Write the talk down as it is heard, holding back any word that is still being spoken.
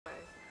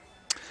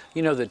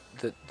You know, the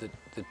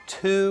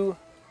two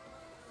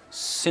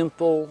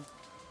simple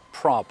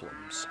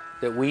problems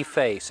that we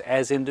face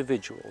as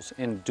individuals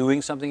in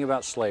doing something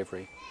about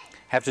slavery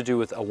have to do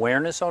with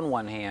awareness on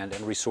one hand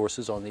and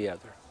resources on the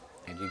other.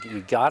 And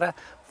you gotta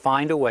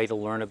find a way to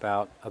learn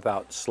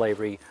about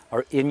slavery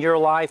or in your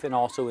life and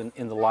also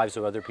in the lives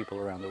of other people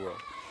around the world.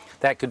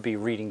 That could be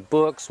reading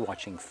books,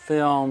 watching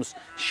films,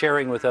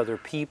 sharing with other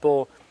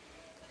people,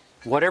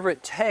 whatever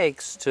it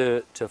takes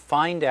to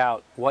find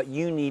out what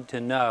you need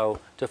to know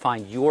to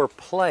find your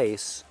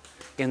place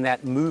in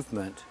that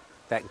movement,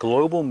 that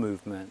global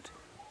movement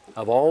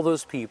of all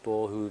those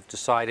people who've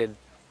decided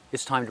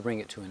it's time to bring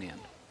it to an end.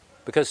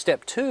 Because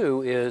step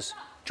two is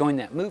join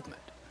that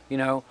movement. You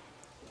know,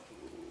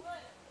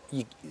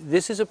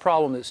 this is a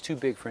problem that's too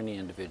big for any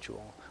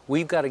individual.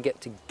 We've got to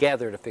get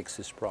together to fix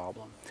this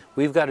problem.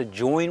 We've got to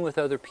join with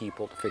other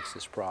people to fix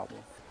this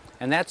problem.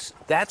 And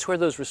that's where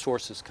those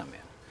resources come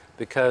in.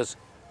 Because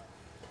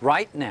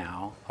right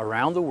now,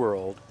 around the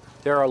world,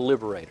 there are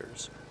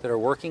liberators that are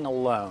working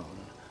alone,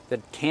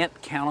 that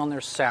can't count on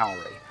their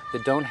salary,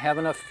 that don't have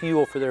enough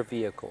fuel for their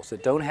vehicles,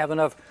 that don't have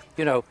enough,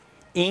 you know,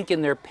 ink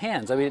in their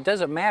pens. I mean, it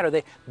doesn't matter.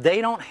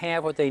 They don't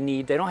have what they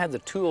need. They don't have the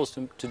tools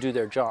to do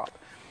their job.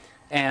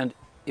 And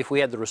if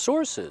we had the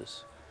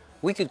resources,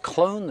 we could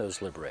clone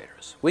those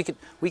liberators. We could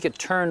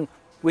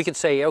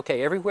say,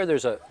 okay, everywhere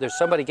there's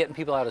somebody getting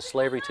people out of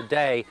slavery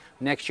today,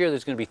 next year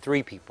there's going to be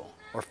 3 people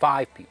or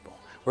 5 people.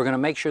 We're going to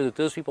make sure that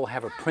those people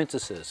have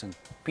apprentices and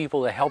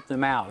people to help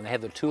them out and they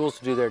have the tools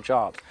to do their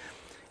jobs.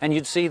 And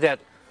you'd see that,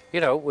 you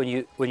know, when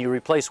you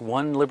replace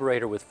 1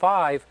 liberator with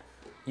 5,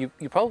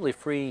 you probably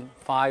free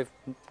 5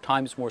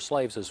 times more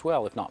slaves as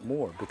well, if not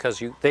more,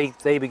 because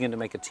they begin to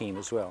make a team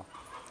as well.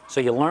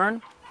 So you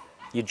learn,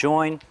 you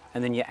join,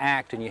 and then you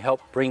act and you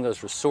help bring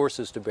those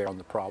resources to bear on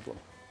the problem.